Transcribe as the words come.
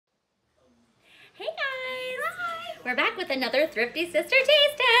We're back with another Thrifty Sister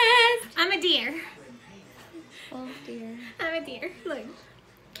Taste Test. I'm a deer. Oh dear. I'm a deer. Look.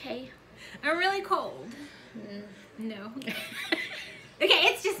 Okay. I'm really cold. No. Okay,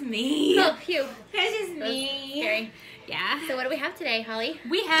 it's just me. Oh, phew. It's just That was me. scary. Yeah. So what do we have today, Holly?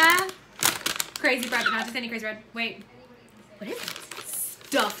 We have crazy bread, but not just any crazy bread. Wait. What is it?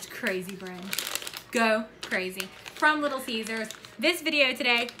 Stuffed crazy bread. Go crazy. From Little Caesars. This video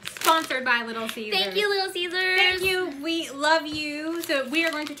today, sponsored by Little Caesars. Thank you, Little Caesars. Thank you. We love you. So we are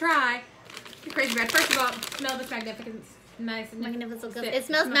going to try the crazy bread. First of all, smell this magnificence. Magnificent. It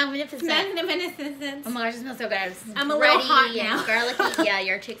smells magnificent. Magnificent. Oh my gosh, it smells so good. I'm a little hot now. And garlicky. Yeah,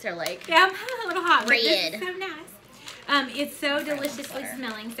 your cheeks are like Yeah, I'm a little hot. But red. this is so nice. It's so deliciously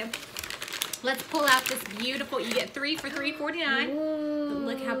smelling. So let's pull out this beautiful. You get 3 for $3.49.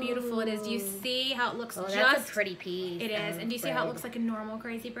 Look how beautiful it is. Do you see how it looks? Oh, just that's a pretty piece. It is. And do you see how it looks like a normal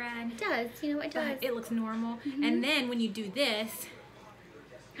crazy bread? It does. You know, it does. It looks normal. And then when you do this.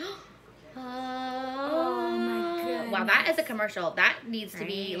 Oh my goodness. Wow, that is a commercial. That needs to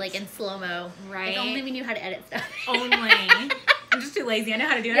be Right. like in slow-mo. Right. If only we knew how to edit stuff. Only. I'm just too lazy. I know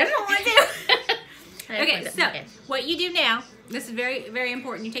how to do it. I don't want to. Okay, so what you do now, this is very, very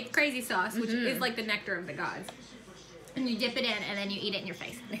important. You take the crazy sauce, which is like the nectar of the gods, and you dip it in, and then you eat it in your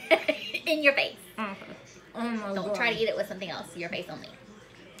face. In your face. Oh my Don't God. try to eat it with something else. Your face only.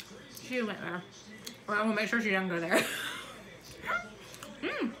 She went there. Well, I'm gonna make sure she doesn't go there.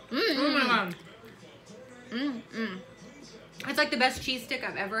 Oh my God. It's like the best cheese stick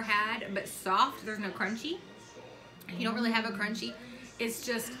I've ever had, but soft. There's no crunchy. You don't really have a crunchy. It's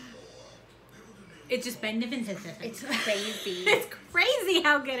just magnificent. It's crazy. It's crazy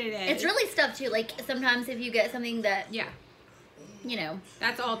how good it is. It's really stuff too. Like sometimes if you get something that, yeah. you know,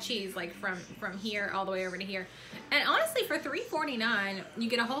 That's all cheese, like from here all the way over to here. And honestly, for $3.49, you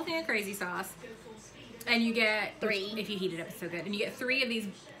get a whole thing of crazy sauce, and you get 3. if you heat it up. It's so good. And you get 3 of these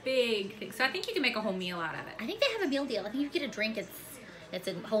big things. So I think you can make a whole meal out of it. I think they have a meal deal. I think if you get a drink, it's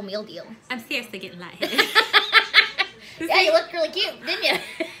a whole meal deal. I'm seriously getting lightheaded. Yeah, you looked really cute, didn't you?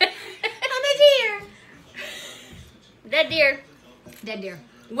 I'm a deer. That deer. Dead deer.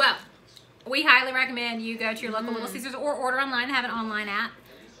 Well, we highly recommend you go to your local Little Caesars or order online. They have an online app.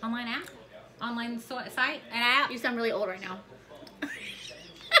 Online site, an app. You sound really old right now.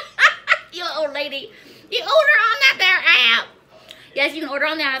 You old lady. You order on that there app. Yes, you can order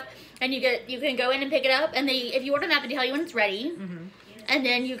on the app, and you can go in and pick it up. And if you order on the app, they tell you when it's ready. And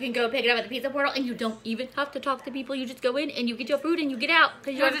then you can go pick it up at the pizza portal, and you don't even have to talk to people. You just go in and you get your food and you get out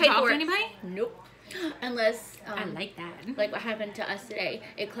because you don't have to pay talk for to it. anybody? Nope. Unless I like that. like what happened to us today.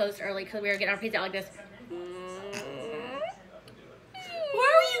 It closed early because we were getting our pizza out like this.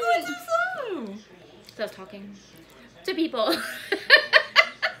 Why are you going so slow? So I was talking to people.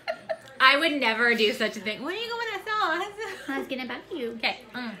 I would never do such a thing. Where are you going with that sauce? I was getting it back to you. Okay.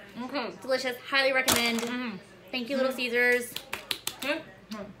 Okay. Delicious. Highly recommend. Thank you, Little Caesars.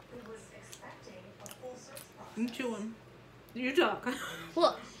 I'm chewing. You talk.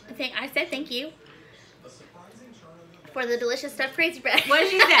 Well, I said thank you for the delicious stuffed crazy bread. What did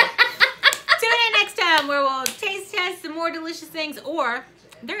she say? Tune in next time where we'll taste test some more delicious things, or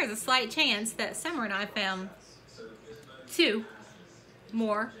there is a slight chance that Summer and I found 2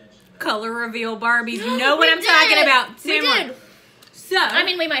 more color reveal Barbies. You know what I'm talking about. 2 more. Did. So, I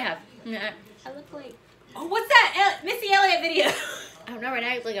mean, we might have. I look like, oh, what's that Missy Elliott video? I don't know, right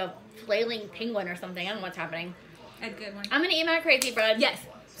now it's like a flailing penguin or something. I don't know what's happening. A good one. I'm gonna eat my crazy bread. Yes.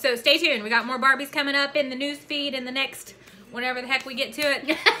 So stay tuned. We got more Barbies coming up in the news feed in the next, whenever the heck we get to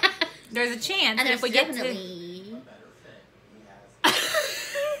it. There's a chance And that if we get to, definitely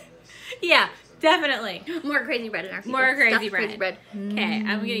yeah, definitely more crazy bread in our future. more crazy Stuffed bread. crazy bread. Okay,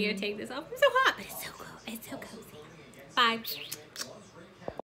 I'm gonna go take this off. I'm so hot, but it's so cool. It's so cozy. Bye.